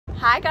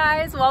Hi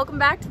guys, welcome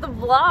back to the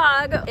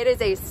vlog. It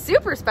is a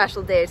super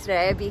special day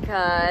today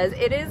because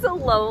it is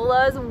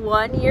Lola'S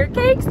 1-year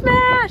cake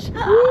smash.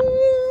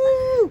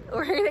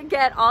 We're gonna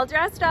get all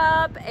dressed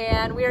up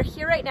and we are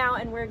here right now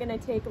and we're gonna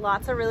take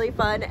lots of really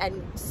fun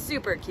and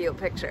super cute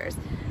pictures.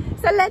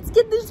 So let's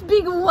get this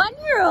big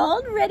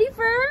 1-year-old ready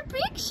for our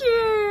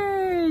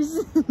pictures.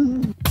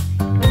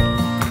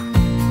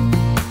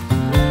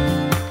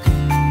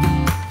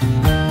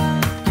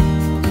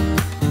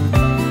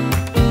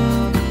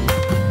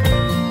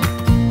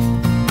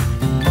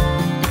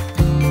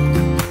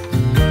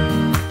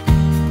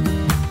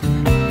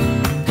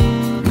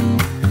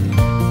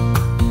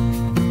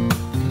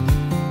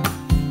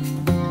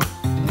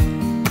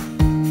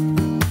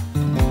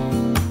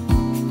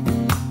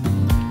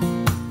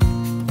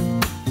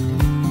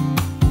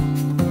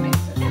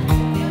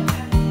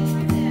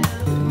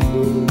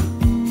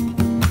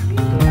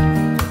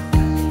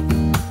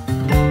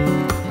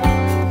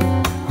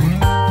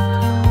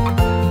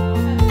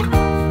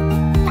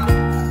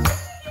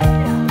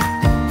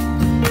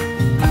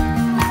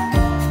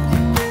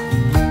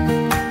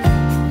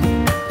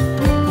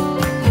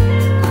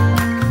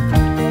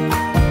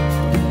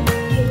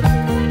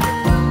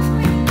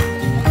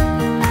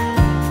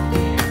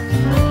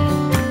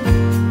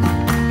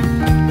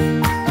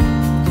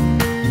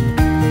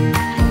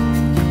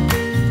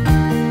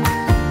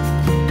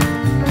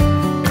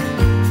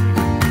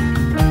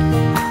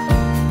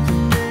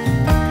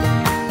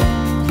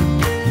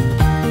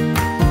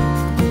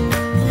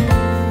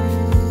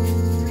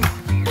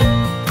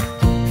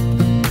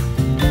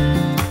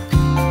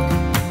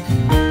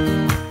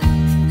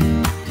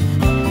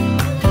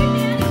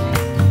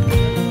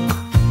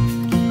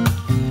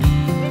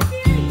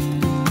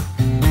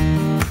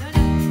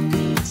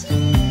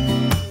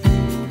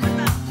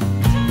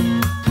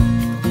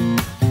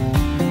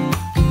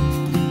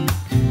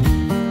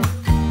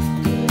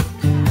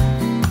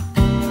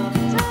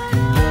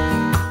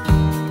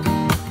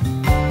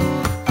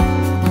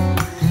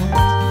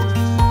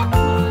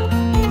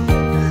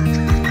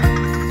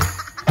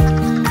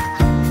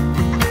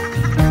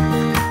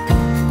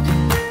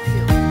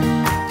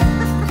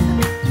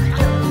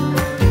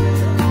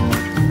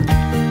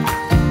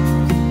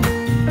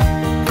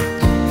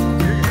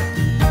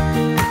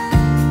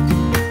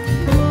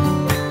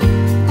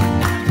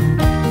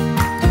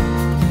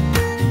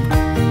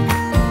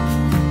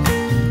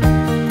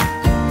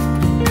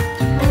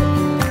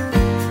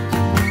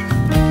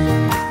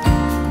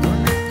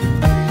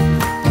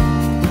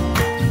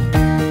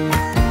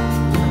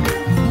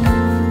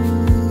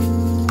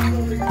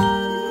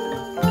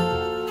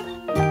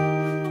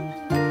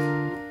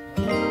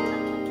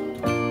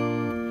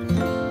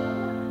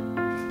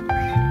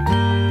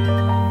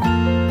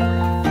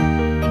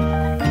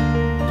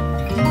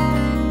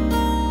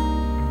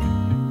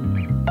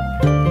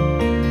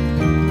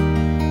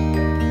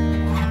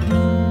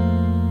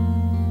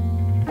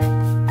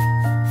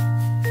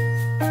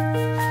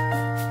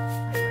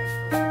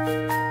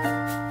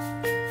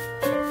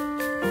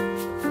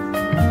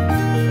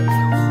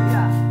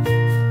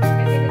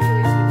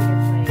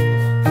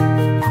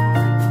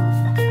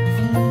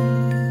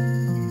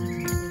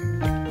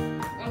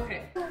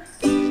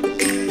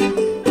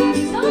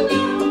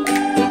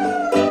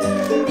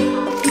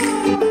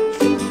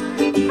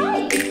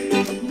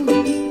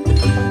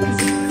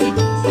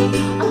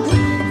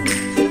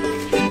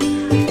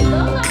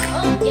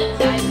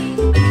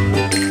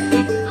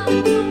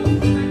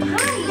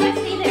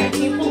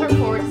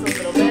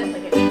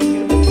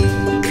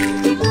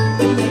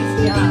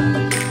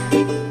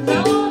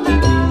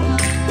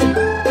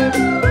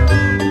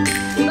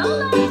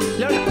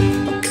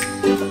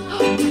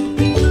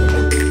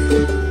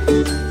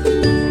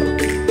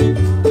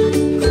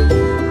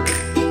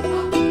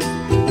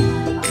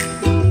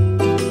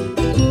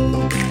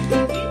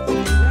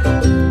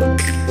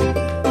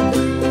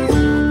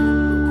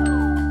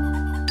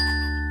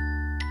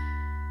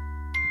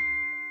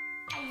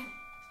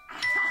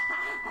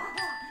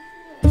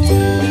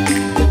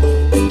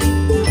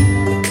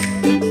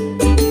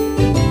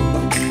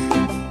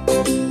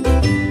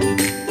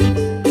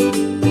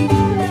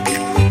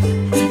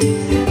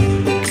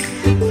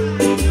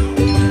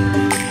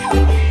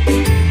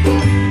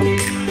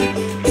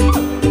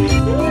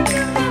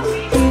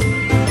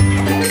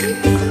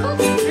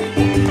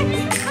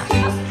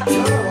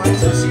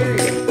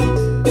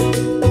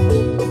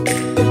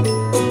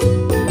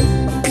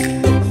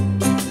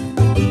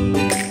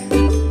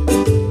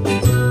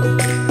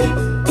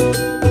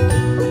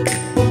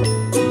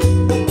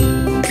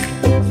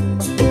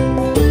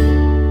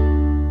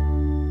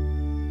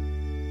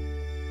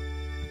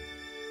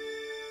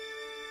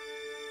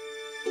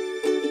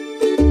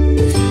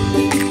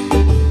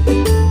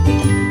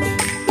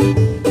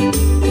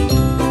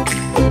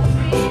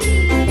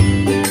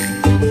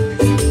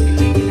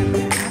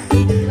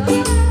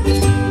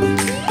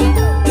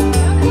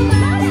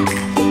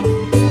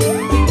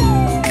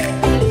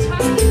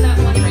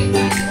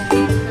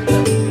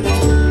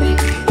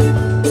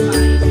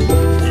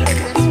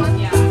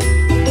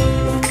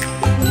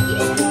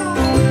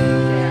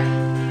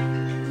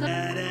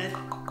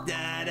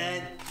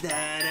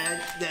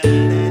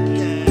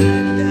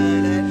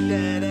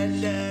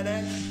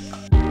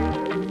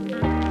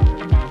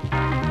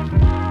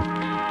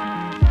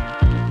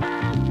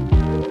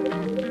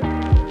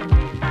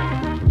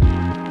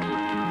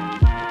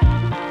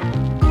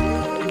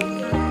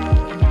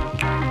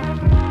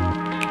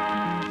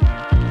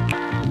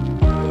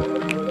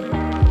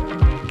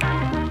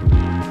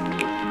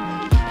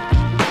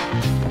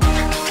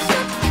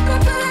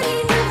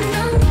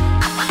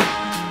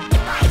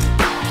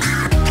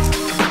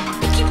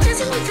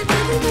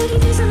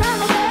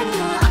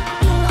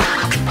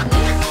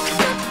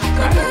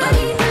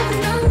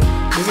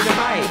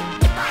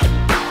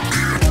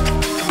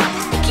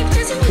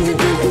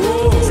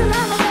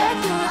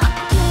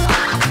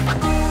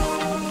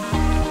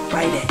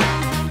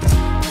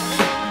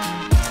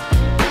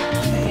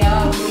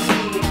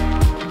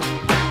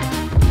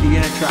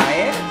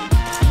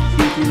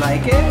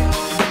 like it?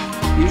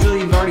 Usually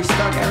you've already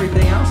stuck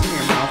everything else in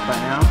your mouth by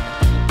now.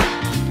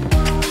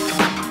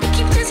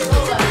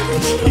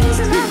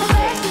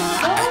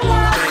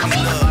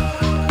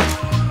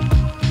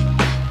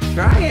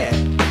 Try it.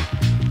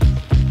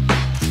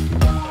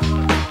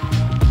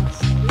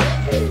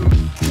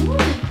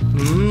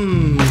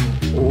 Mmm.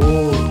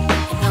 Oh.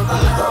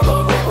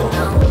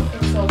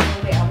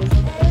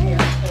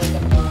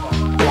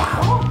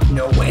 Wow.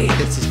 No way.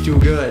 This is too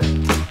good.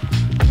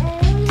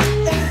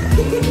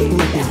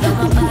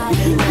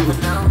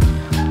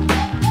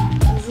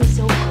 This is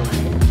so good.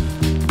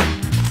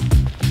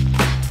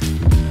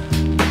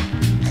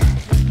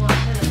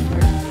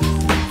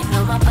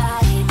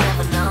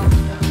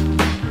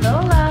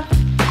 Lola.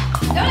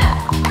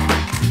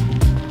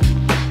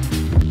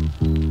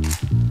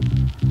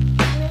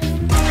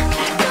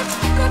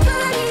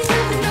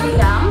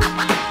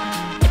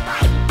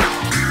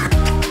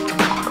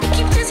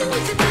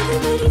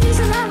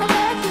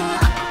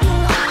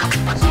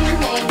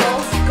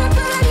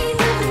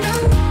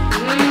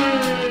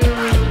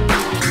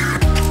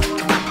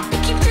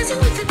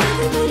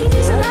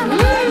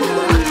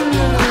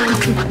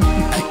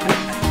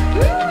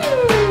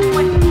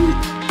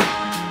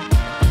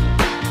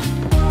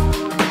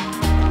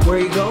 Where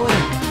are you going?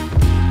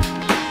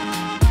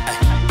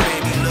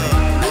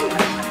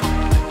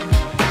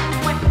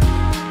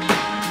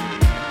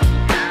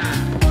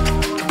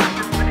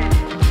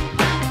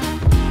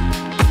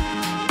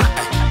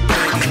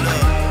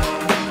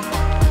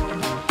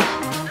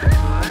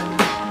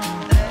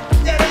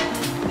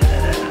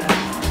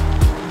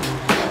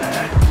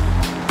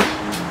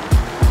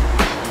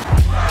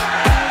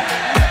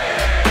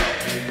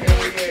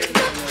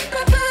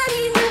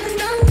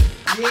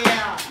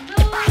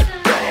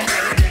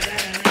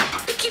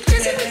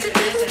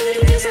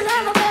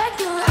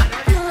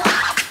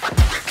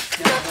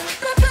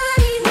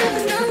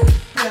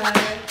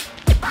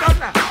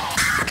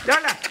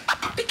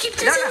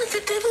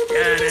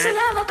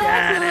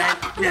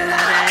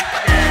 Lola.